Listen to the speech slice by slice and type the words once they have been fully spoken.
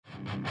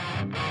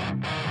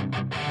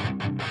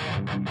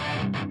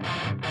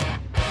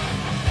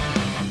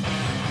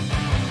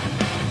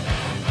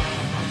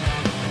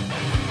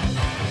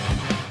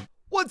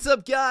What's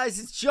up, guys?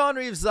 It's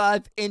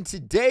JohnReavesLive, and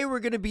today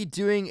we're going to be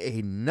doing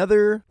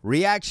another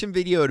reaction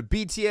video to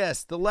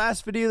BTS. The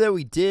last video that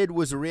we did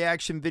was a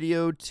reaction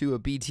video to a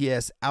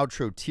BTS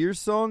outro tier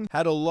song.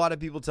 Had a lot of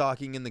people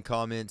talking in the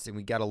comments, and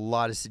we got a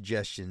lot of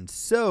suggestions.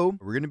 So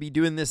we're going to be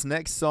doing this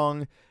next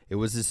song. It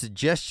was a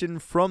suggestion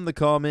from the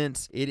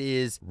comments. It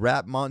is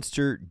Rap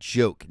Monster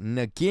Joke. And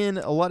again,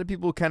 a lot of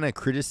people kind of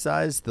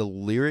criticized the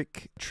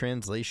lyric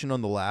translation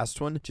on the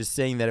last one, just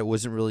saying that it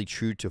wasn't really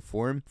true to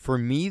form. For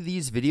me,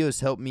 these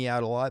videos help me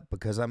out a lot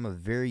because I'm a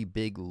very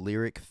big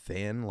lyric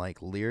fan.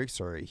 Like, lyrics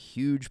are a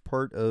huge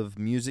part of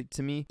music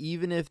to me.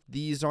 Even if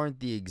these aren't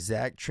the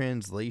exact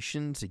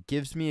translations, it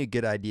gives me a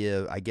good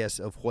idea, I guess,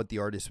 of what the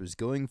artist was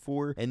going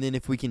for. And then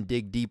if we can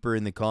dig deeper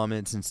in the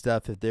comments and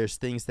stuff, if there's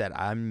things that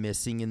I'm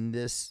missing in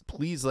this,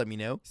 please let me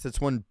know. So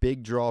that's one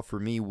big draw for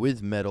me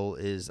with metal,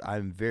 is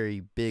I'm very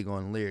big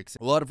on lyrics.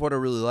 A lot of what I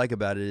really like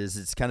about it is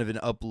it's kind of an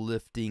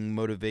uplifting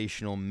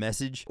motivational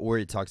message, or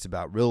it talks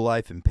about real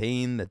life and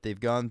pain that they've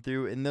gone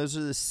through, and those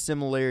are the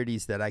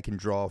similarities that I can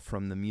draw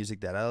from the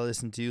music that I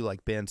listen to,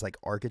 like bands like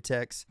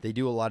Architects. They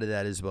do a lot of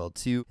that as well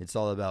too. It's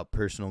all about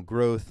personal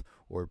growth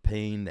or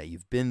pain that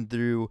you've been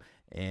through,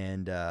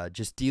 and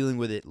just dealing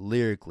with it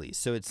lyrically.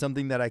 So it's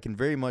something that I can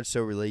very much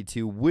so relate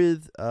to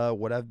with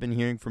what I've been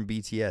hearing from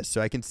BTS. So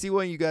I can see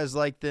why you guys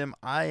like them.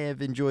 I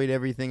have enjoyed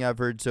everything I've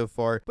heard so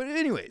far. But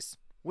anyways,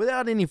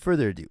 without any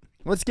further ado,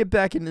 let's get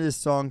back into this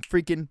song.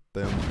 Freaking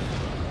boom.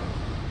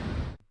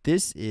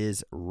 This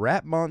is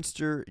Rap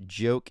Monster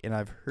Joke, and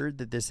I've heard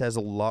that this has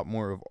a lot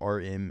more of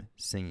RM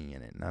singing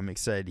in it, and I'm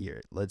excited to hear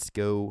it. Let's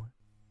go.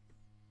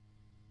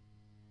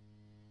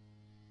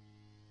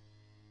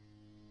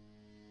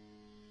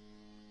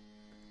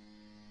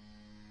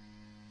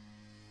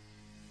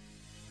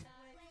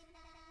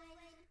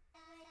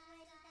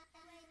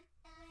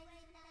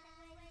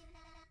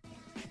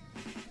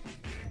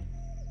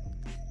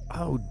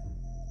 Oh,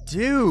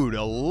 dude,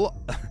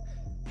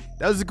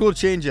 that was a cool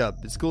change up.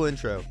 It's a cool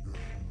intro.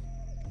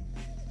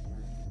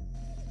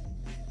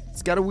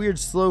 It's got a weird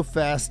slow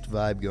fast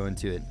vibe going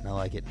to it, and I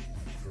like it.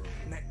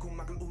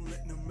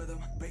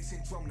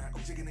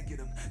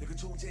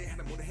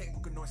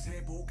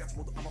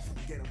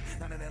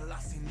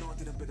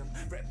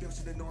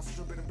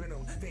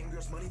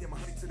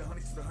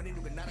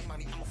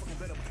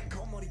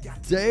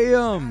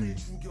 Damn.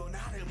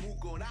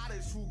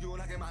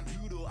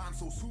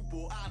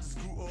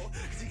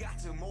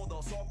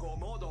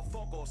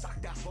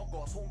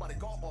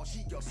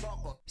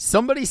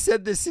 Somebody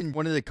said this in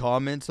one of the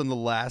comments on the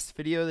last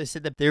video. They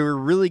said that they were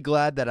really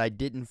glad that I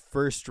didn't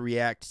first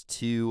react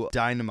to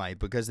Dynamite,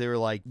 because they were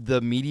like,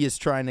 the media's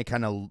trying to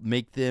kind of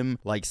make them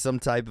like some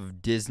type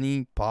of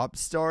Disney pop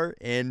star,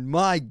 and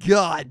my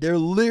god, their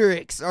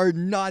lyrics are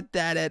not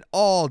that at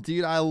all,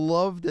 dude. I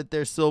love that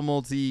they're so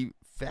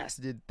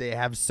multi-faceted. They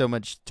have so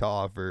much to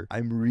offer.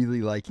 I'm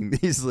really liking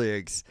these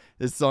lyrics.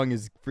 This song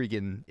is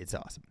freaking, it's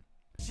awesome.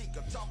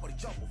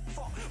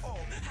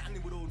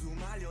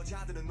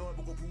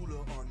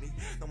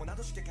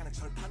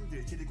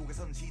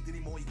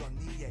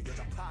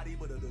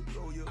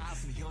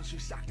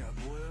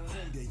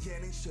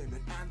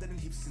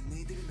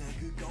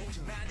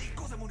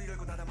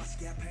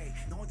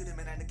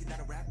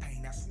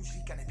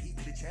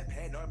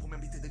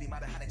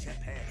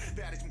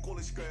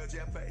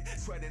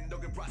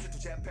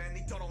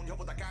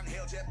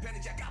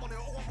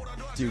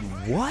 Dude,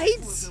 what?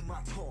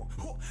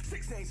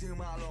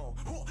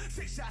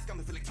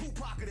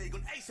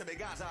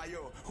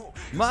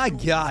 My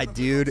god,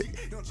 dude.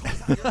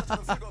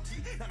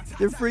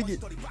 They're freaking.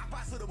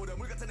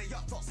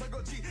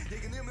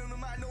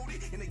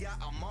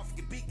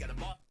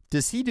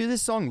 Does he do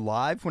this song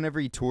live whenever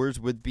he tours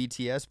with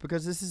BTS?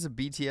 Because this is a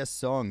BTS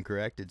song,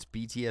 correct? It's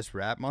BTS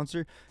Rap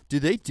Monster. Do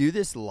they do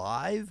this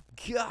live?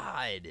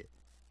 God,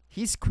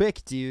 he's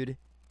quick, dude.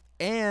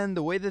 And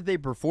the way that they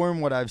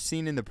perform, what I've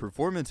seen in the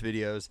performance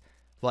videos,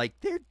 like,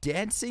 they're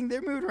dancing,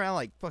 they're moving around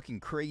like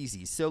fucking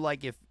crazy. So,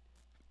 like,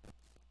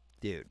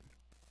 dude,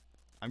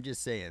 I'm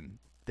just saying,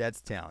 that's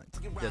talent.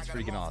 That's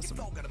freaking awesome.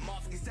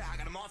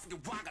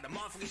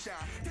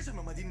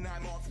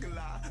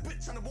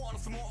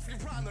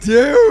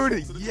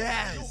 Dude,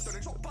 yes!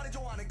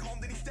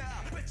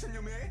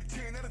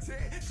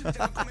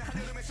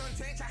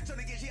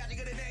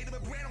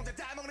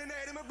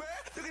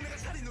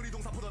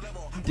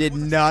 Did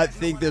not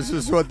think this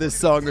was what this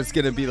song was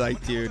gonna be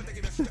like, dude.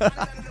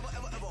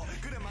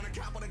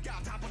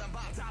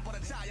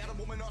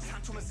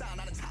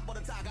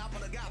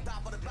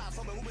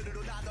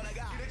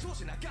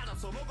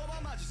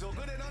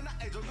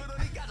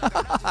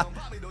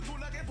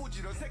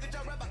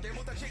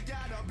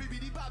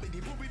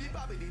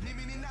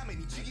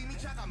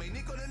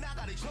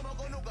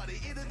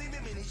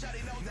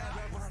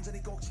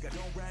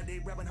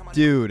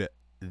 Dude,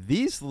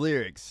 these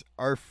lyrics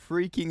are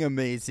freaking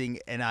amazing,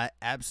 and I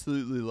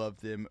absolutely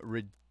love them.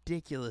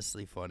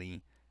 Ridiculously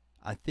funny.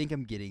 I think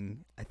I'm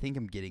getting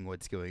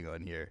what's going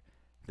on here.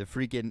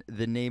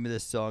 The name of the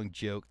song,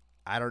 Joke.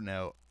 I don't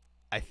know.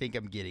 I think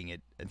I'm getting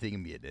it.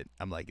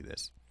 I'm liking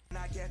this.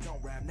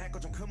 Don't rap, 내거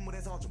좀 큰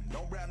물에서 좀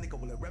no rap. 네가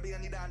원래 랩이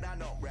아니다, 나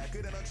no rap.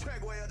 그대는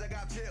최고의 여자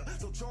갑질,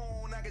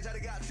 소중하게 자리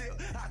갑질.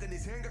 하여튼 네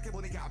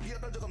생각해보니까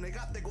비었던 적은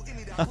내가 떼고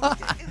이미 다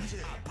보이게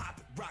인질. Pop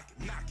it, rock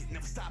it, knock it,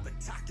 never stop it,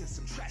 talking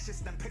some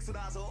trashes. 난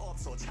백수라서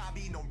없어,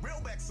 차비, no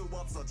real 백수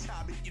없어,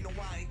 차비. You know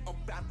I ain't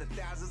about the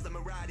thousands, let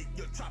me ride it.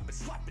 You drop it,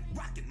 swap it,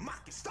 rock it,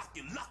 mock it, stock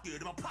it, lock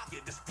it in my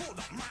pocket, just full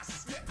of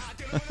masses. Yeah, I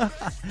get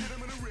it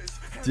in the wrist.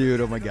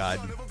 Dude, oh my god.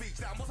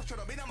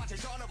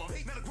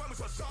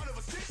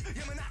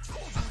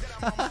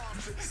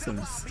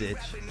 Some Stitch.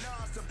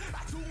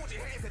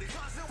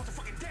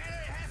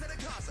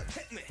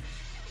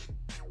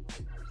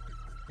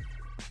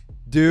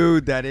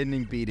 Dude, that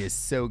ending beat is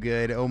so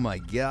good. Oh my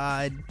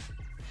god.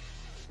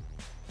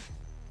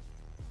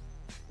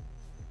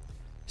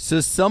 So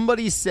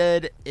somebody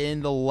said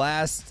in the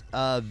last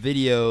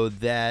video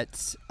that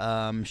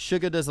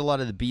Suga does a lot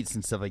of the beats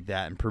and stuff like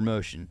that in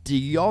promotion. Do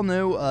y'all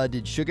know,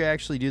 did Suga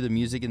actually do the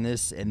music in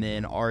this and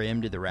then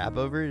RM did the rap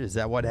over it? Is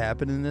that what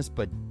happened in this?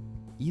 But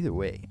either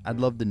way, I'd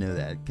love to know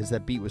that because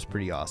that beat was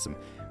pretty awesome.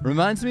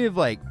 Reminds me of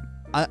like,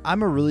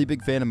 I'm a really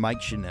big fan of Mike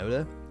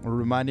Shinoda. It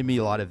reminded me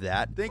a lot of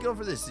that. Thank y'all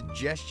for the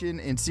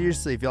suggestion. And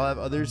seriously, if y'all have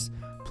others,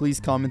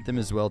 please comment them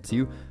as well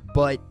too.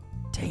 But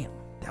damn.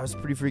 That was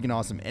pretty freaking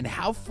awesome. And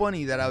how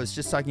funny that I was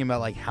just talking about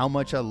like how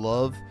much I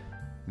love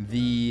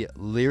the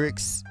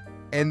lyrics.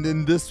 And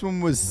then this one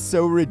was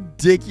so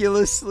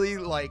ridiculously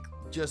like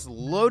just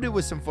loaded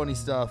with some funny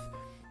stuff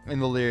in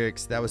the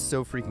lyrics. That was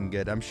so freaking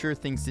good. I'm sure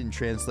things didn't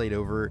translate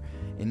over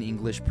in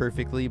English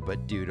perfectly,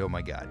 but dude, oh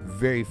my god.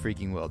 Very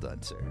freaking well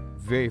done, sir.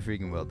 Very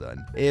freaking well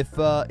done.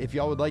 If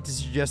y'all would like to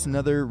suggest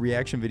another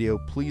reaction video,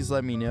 please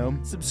let me know.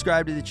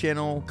 Subscribe to the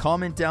channel.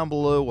 Comment down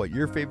below what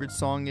your favorite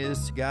song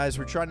is. Guys,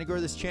 we're trying to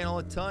grow this channel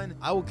a ton.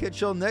 I will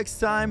catch y'all next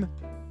time.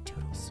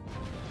 Toodles.